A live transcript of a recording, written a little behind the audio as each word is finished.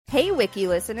Hey, Wiki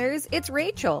listeners, it's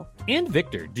Rachel. And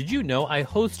Victor, did you know I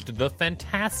host the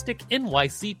fantastic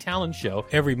NYC Talent Show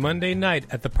every Monday night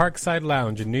at the Parkside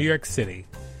Lounge in New York City?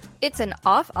 It's an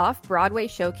off-Broadway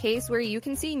showcase where you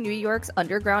can see New York's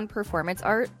underground performance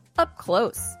art up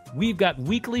close. We've got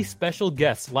weekly special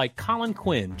guests like Colin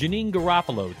Quinn, Janine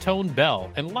Garofalo, Tone Bell,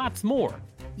 and lots more.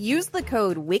 Use the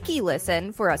code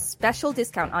WIKILISTEN for a special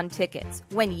discount on tickets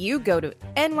when you go to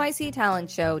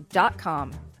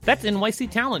nyctalentshow.com. That's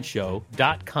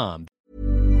nyctalentshow.com.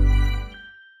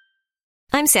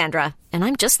 I'm Sandra, and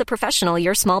I'm just the professional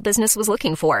your small business was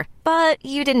looking for. But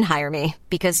you didn't hire me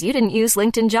because you didn't use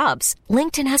LinkedIn Jobs.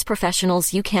 LinkedIn has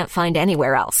professionals you can't find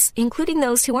anywhere else, including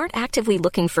those who aren't actively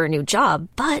looking for a new job,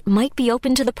 but might be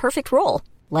open to the perfect role,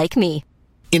 like me.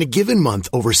 In a given month,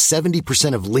 over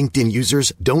 70% of LinkedIn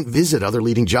users don't visit other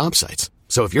leading job sites.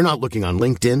 So if you're not looking on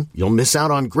LinkedIn, you'll miss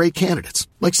out on great candidates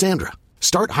like Sandra.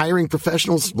 Start hiring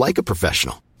professionals like a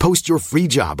professional. Post your free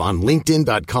job on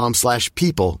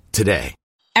linkedin.com/people today.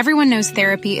 Everyone knows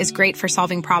therapy is great for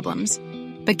solving problems,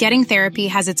 but getting therapy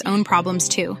has its own problems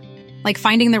too, like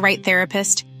finding the right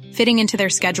therapist, fitting into their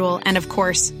schedule, and of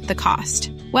course, the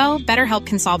cost. Well, BetterHelp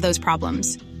can solve those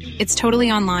problems. It's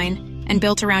totally online and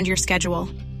built around your schedule.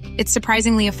 It's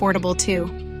surprisingly affordable too.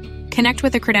 Connect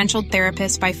with a credentialed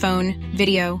therapist by phone,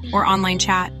 video, or online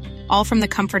chat, all from the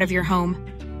comfort of your home.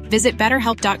 Visit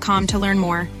BetterHelp.com to learn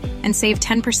more and save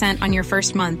 10% on your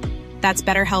first month. That's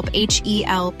BetterHelp,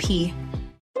 H-E-L-P.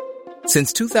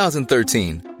 Since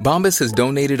 2013, Bombas has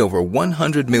donated over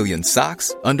 100 million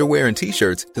socks, underwear, and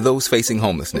T-shirts to those facing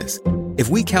homelessness. If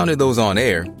we counted those on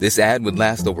air, this ad would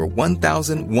last over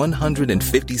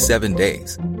 1,157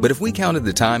 days. But if we counted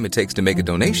the time it takes to make a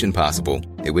donation possible,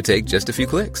 it would take just a few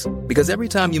clicks. Because every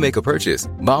time you make a purchase,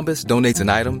 Bombas donates an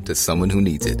item to someone who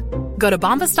needs it. Go to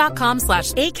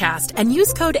bombas.com/ACAST and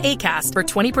use code ACAST for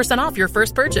 20% off your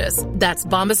first purchase. That's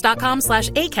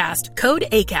bombas.com/ACAST, code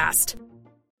ACAST.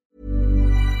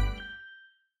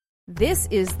 This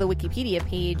is the Wikipedia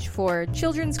page for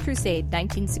Children's Crusade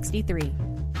 1963.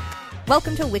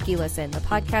 Welcome to WikiListen, the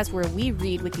podcast where we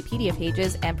read Wikipedia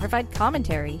pages and provide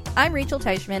commentary. I'm Rachel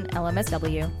Teichman,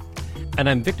 LMSW. And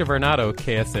I'm Victor Varnado,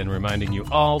 KSN, reminding you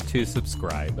all to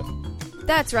subscribe.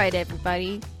 That's right,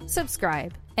 everybody.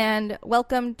 Subscribe. And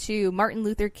welcome to Martin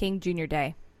Luther King Jr.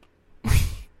 Day.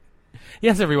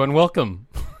 Yes, everyone, welcome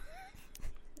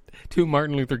to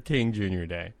Martin Luther King Jr.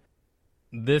 Day.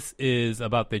 This is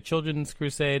about the Children's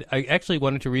Crusade. I actually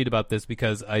wanted to read about this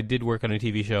because I did work on a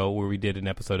TV show where we did an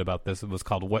episode about this. It was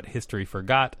called What History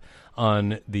Forgot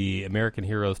on the American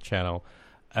Heroes channel.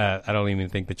 I don't even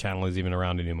think the channel is even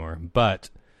around anymore. But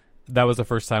that was the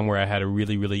first time where I had a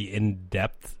really, really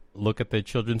in-depth look at the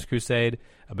Children's Crusade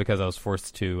because I was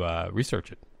forced to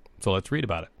research it. So let's read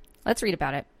about it. Let's read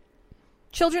about it.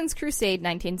 Children's Crusade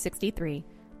 1963.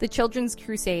 The Children's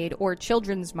Crusade, or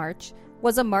Children's March,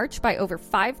 was a march by over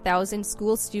 5,000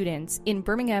 school students in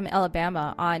Birmingham,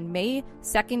 Alabama on May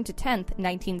 2nd to 10th,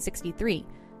 1963.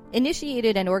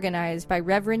 Initiated and organized by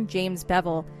Reverend James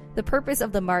Bevel, the purpose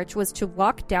of the march was to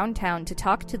walk downtown to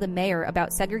talk to the mayor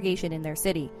about segregation in their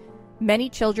city. Many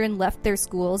children left their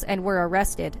schools and were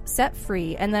arrested, set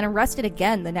free, and then arrested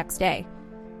again the next day.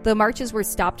 The marches were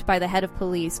stopped by the head of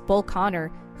police, Bull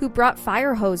Connor, who brought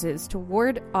fire hoses to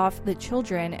ward off the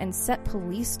children and set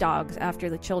police dogs after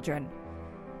the children.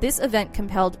 This event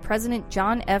compelled President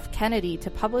John F. Kennedy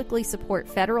to publicly support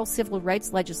federal civil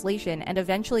rights legislation and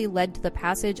eventually led to the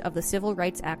passage of the Civil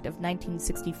Rights Act of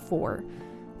 1964.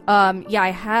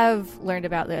 I have learned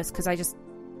about this because I just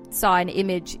saw an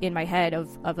image in my head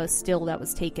of a still that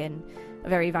was taken, a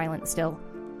very violent still.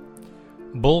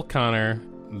 Bull Connor,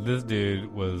 this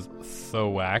dude was so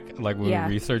whack. Like when we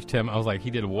researched him, I was like, he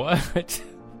did what?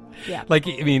 Yeah.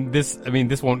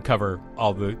 This won't cover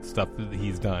all the stuff that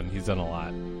he's done. He's done a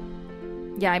lot.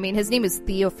 Yeah, his name is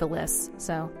Theophilus,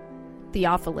 so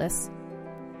Theophilus.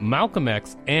 Malcolm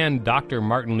X and Dr.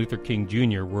 Martin Luther King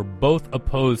Jr. were both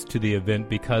opposed to the event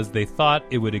because they thought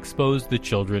it would expose the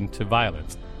children to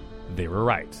violence. They were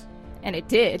right. And it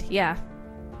did, yeah.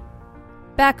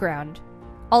 Background.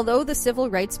 Although the civil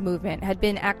rights movement had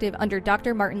been active under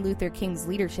Dr. Martin Luther King's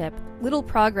leadership, little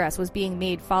progress was being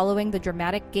made following the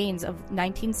dramatic gains of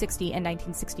 1960 and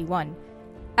 1961.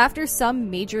 After some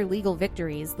major legal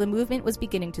victories, the movement was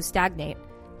beginning to stagnate.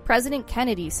 President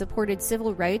Kennedy supported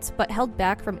civil rights but held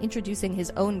back from introducing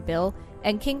his own bill,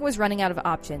 and King was running out of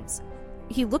options.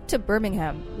 He looked to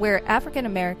Birmingham, where African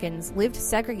Americans lived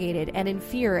segregated and in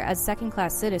fear as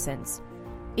second-class citizens.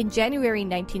 In January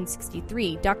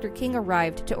 1963, Dr. King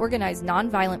arrived to organize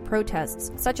nonviolent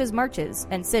protests such as marches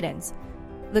and sit-ins.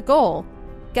 The goal?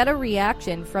 get a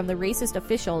reaction from the racist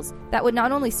officials that would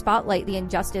not only spotlight the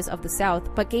injustice of the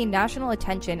South, but gain national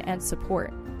attention and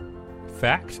support.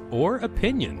 Fact or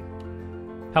opinion?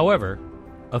 However,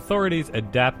 authorities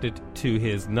adapted to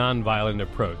his nonviolent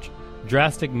approach.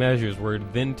 Drastic measures were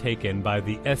then taken by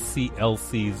the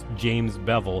SCLC's James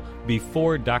Bevel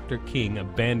before Dr. King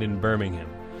abandoned Birmingham.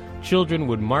 Children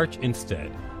would march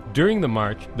instead. During the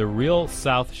march, the real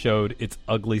South showed its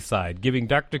ugly side, giving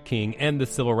Dr. King and the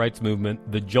civil rights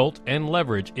movement the jolt and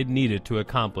leverage it needed to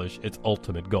accomplish its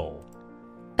ultimate goal.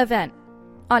 Event.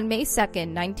 On May 2,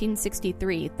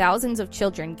 1963, thousands of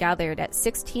children gathered at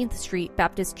 16th Street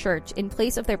Baptist Church in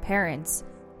place of their parents,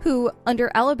 who, under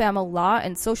Alabama law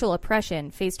and social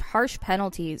oppression, faced harsh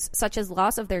penalties such as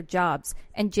loss of their jobs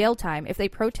and jail time if they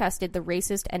protested the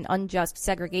racist and unjust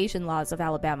segregation laws of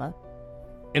Alabama.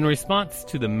 In response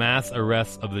to the mass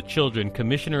arrests of the children,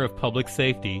 Commissioner of Public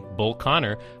Safety, Bull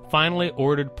Connor, finally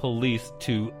ordered police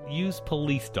to use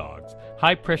police dogs,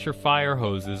 high-pressure fire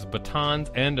hoses,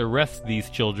 batons, and arrest these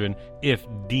children if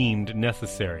deemed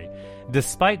necessary.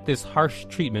 Despite this harsh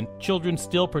treatment, children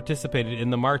still participated in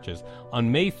the marches.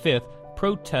 On May 5th,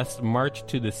 protests marched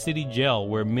to the city jail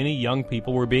where many young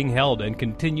people were being held and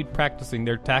continued practicing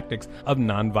their tactics of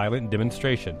nonviolent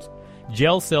demonstrations.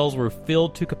 Jail cells were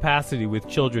filled to capacity with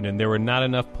children, and there were not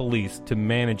enough police to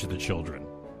manage the children.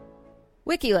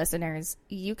 Wiki listeners,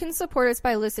 you can support us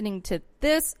by listening to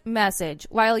this message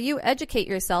while you educate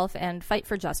yourself and fight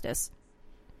for justice.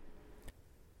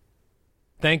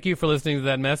 Thank you for listening to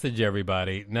that message,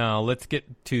 everybody. Now, let's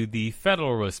get to the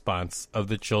federal response of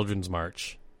the Children's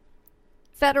March.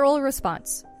 Federal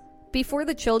response. Before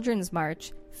the Children's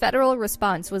March, federal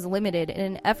response was limited in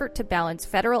an effort to balance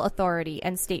federal authority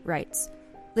and state rights.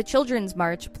 The Children's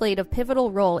March played a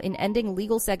pivotal role in ending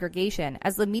legal segregation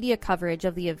as the media coverage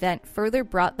of the event further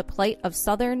brought the plight of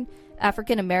Southern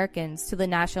African Americans to the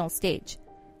national stage.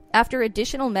 After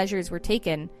additional measures were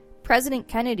taken, President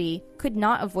Kennedy could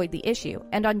not avoid the issue,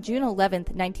 and on June 11,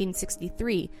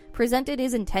 1963, presented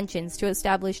his intentions to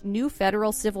establish new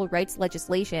federal civil rights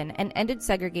legislation and ended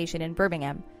segregation in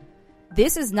Birmingham.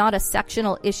 This is not a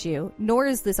sectional issue, nor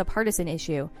is this a partisan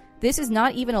issue. This is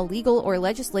not even a legal or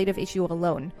legislative issue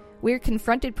alone. We are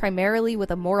confronted primarily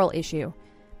with a moral issue.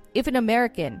 If an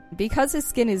American, because his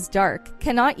skin is dark,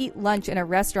 cannot eat lunch in a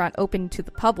restaurant open to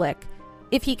the public,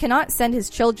 if he cannot send his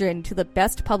children to the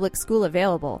best public school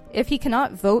available, if he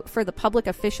cannot vote for the public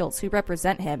officials who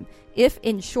represent him, if,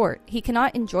 in short, he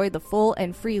cannot enjoy the full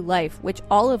and free life which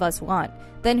all of us want,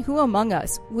 then who among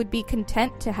us would be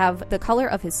content to have the color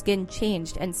of his skin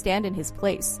changed and stand in his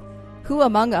place? Who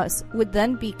among us would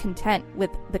then be content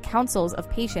with the counsels of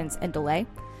patience and delay?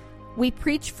 We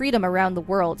preach freedom around the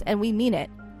world, and we mean it,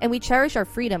 and we cherish our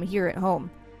freedom here at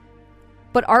home.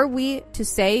 But are we to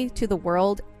say to the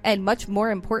world, and much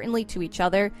more importantly to each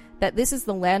other, that this is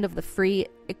the land of the free,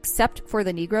 except for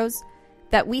the Negroes?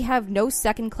 That we have no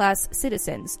second-class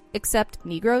citizens, except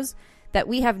Negroes? That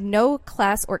we have no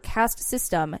class or caste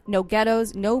system, no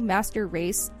ghettos, no master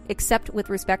race, except with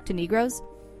respect to Negroes?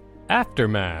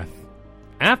 Aftermath.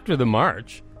 After the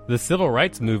march, the civil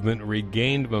rights movement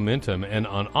regained momentum, and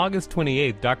on August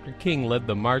 28th, Dr. King led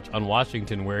the March on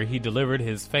Washington, where he delivered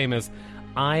his famous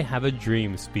I Have a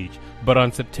Dream speech. But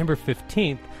on September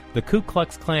 15th, the Ku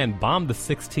Klux Klan bombed the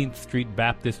 16th Street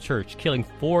Baptist Church, killing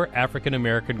 4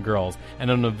 African-American girls,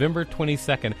 and on November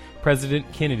 22nd, President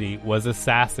Kennedy was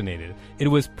assassinated. It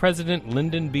was President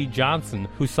Lyndon B. Johnson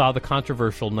who saw the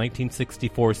controversial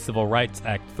 1964 Civil Rights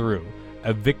Act through,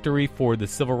 a victory for the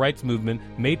civil rights movement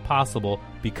made possible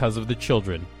because of the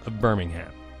children of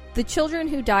Birmingham. The children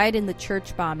who died in the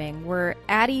church bombing were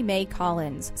Addie Mae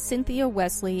Collins, Cynthia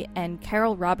Wesley, and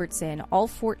Carol Robertson, all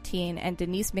 14, and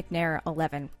Denise McNair,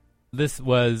 11. This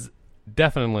was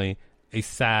definitely a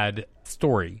sad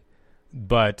story,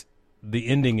 but the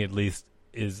ending, at least,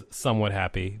 is somewhat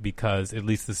happy because at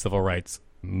least the civil rights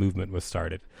movement was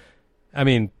started. I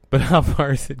mean, but how far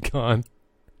has it gone?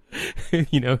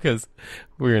 Because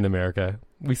we're in America.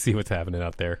 We see what's happening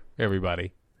out there,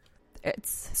 everybody.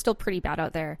 It's still pretty bad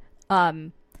out there.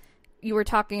 You were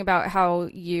talking about how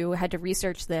you had to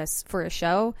research this for a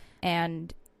show,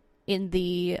 and in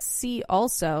the See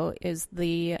also is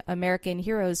the American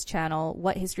Heroes channel,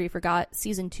 What History Forgot,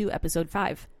 Season 2, Episode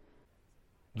 5.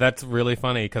 That's really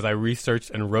funny because I researched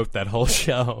and wrote that whole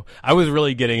show. I was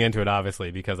really getting into it,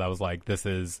 obviously, because I was like, this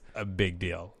is a big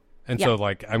deal. And so,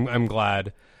 I'm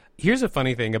glad. Here's a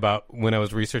funny thing about when I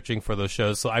was researching for those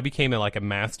shows. So I became a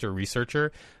master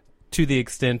researcher, to the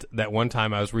extent that one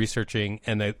time I was researching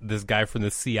and this guy from the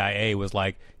CIA was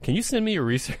like, can you send me your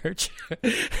research?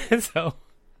 And so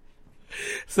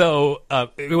So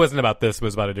it wasn't about this. It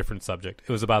was about a different subject.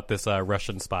 It was about this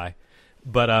Russian spy.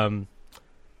 But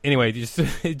anyway,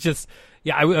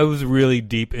 I was really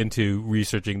deep into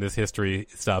researching this history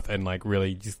stuff and like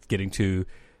really just getting to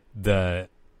the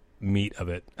meat of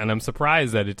it. And I'm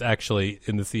surprised that it's actually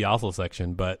in the See Also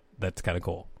section, but that's kind of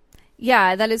cool.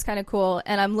 Yeah, that is kind of cool.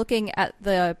 And I'm looking at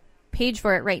the page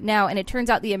for it right now, and it turns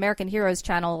out the American Heroes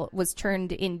channel was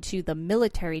turned into the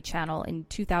military channel in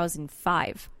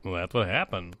 2005. Well, that's what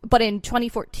happened. But in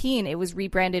 2014, it was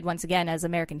rebranded once again as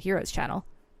American Heroes channel.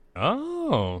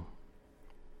 Oh.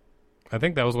 I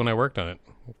think that was when I worked on it.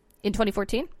 In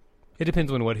 2014? It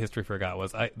depends when What History Forgot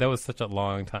was. That was such a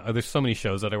long time. There's so many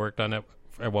shows that I worked on at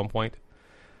one point.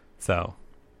 So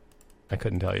I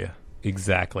couldn't tell you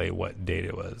exactly what date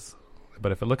it was.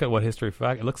 But if I look at What History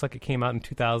Forgot, it looks like it came out in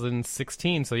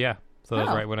 2016. So yeah. So that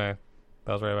was right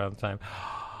that was right around the time.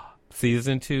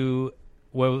 Season 2,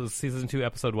 what was Season 2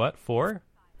 episode what? 4?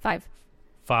 5.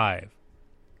 5.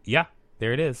 Yeah,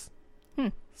 there it is.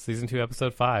 Season 2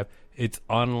 episode 5. It's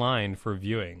online for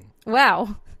viewing.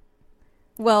 Wow.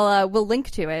 Well, we'll link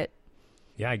to it.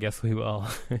 Yeah, I guess we will.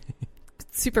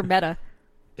 Super meta.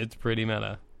 It's pretty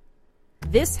meta.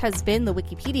 This has been the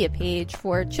Wikipedia page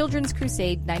for Children's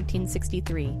Crusade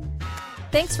 1963.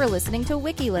 Thanks for listening to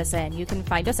WikiListen. You can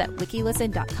find us at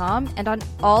wikilisten.com and on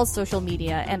all social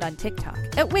media and on TikTok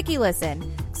at WikiListen,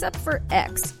 except for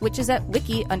X, which is at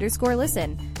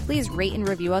wiki_listen. Please rate and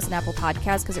review us on Apple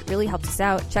Podcasts because it really helps us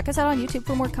out. Check us out on YouTube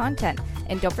for more content.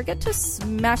 And don't forget to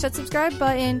smash that subscribe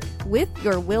button with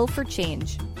your will for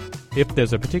change. If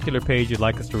there's a particular page you'd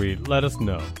like us to read, let us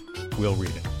know. We'll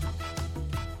read it.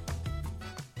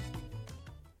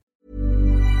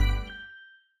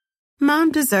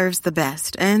 Mom deserves the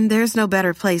best, and there's no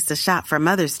better place to shop for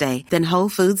Mother's Day than Whole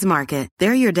Foods Market.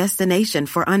 They're your destination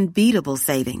for unbeatable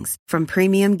savings, from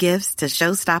premium gifts to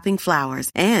show-stopping flowers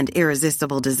and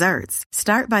irresistible desserts.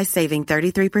 Start by saving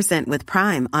 33% with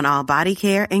Prime on all body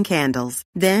care and candles.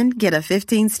 Then get a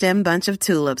 15-stem bunch of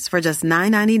tulips for just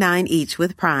 $9.99 each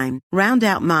with Prime. Round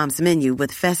out Mom's menu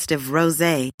with festive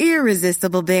rosé,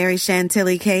 irresistible berry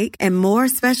chantilly cake, and more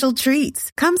special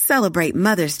treats. Come celebrate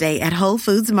Mother's Day at Whole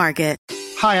Foods Market.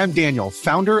 Hi, I'm Daniel,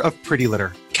 founder of Pretty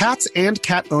Litter. Cats and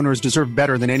cat owners deserve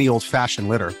better than any old-fashioned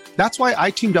litter. That's why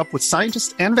I teamed up with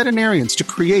scientists and veterinarians to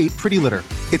create Pretty Litter.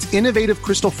 Its innovative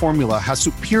crystal formula has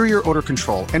superior odor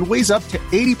control and weighs up to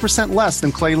 80% less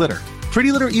than clay litter.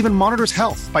 Pretty Litter even monitors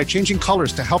health by changing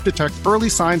colors to help detect early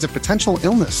signs of potential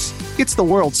illness. It's the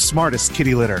world's smartest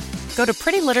kitty litter. Go to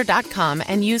prettylitter.com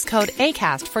and use code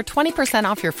ACAST for 20%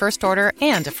 off your first order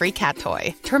and a free cat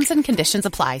toy. Terms and conditions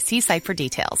apply. See site for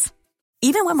details.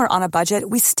 Even when we're on a budget,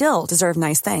 we still deserve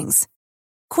nice things.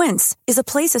 Quince is a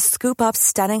place to scoop up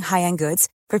stunning high-end goods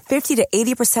for 50 to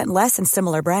 80% less than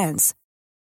similar brands.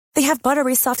 They have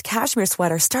buttery soft cashmere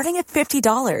sweaters starting at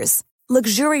 $50,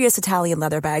 luxurious Italian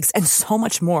leather bags, and so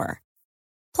much more.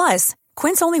 Plus,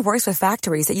 Quince only works with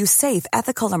factories that use safe,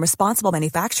 ethical, and responsible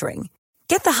manufacturing.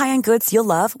 Get the high-end goods you'll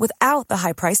love without the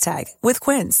high price tag with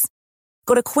Quince.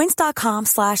 Go to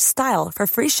quince.com/style for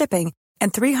free shipping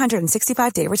and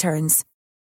 365-day returns.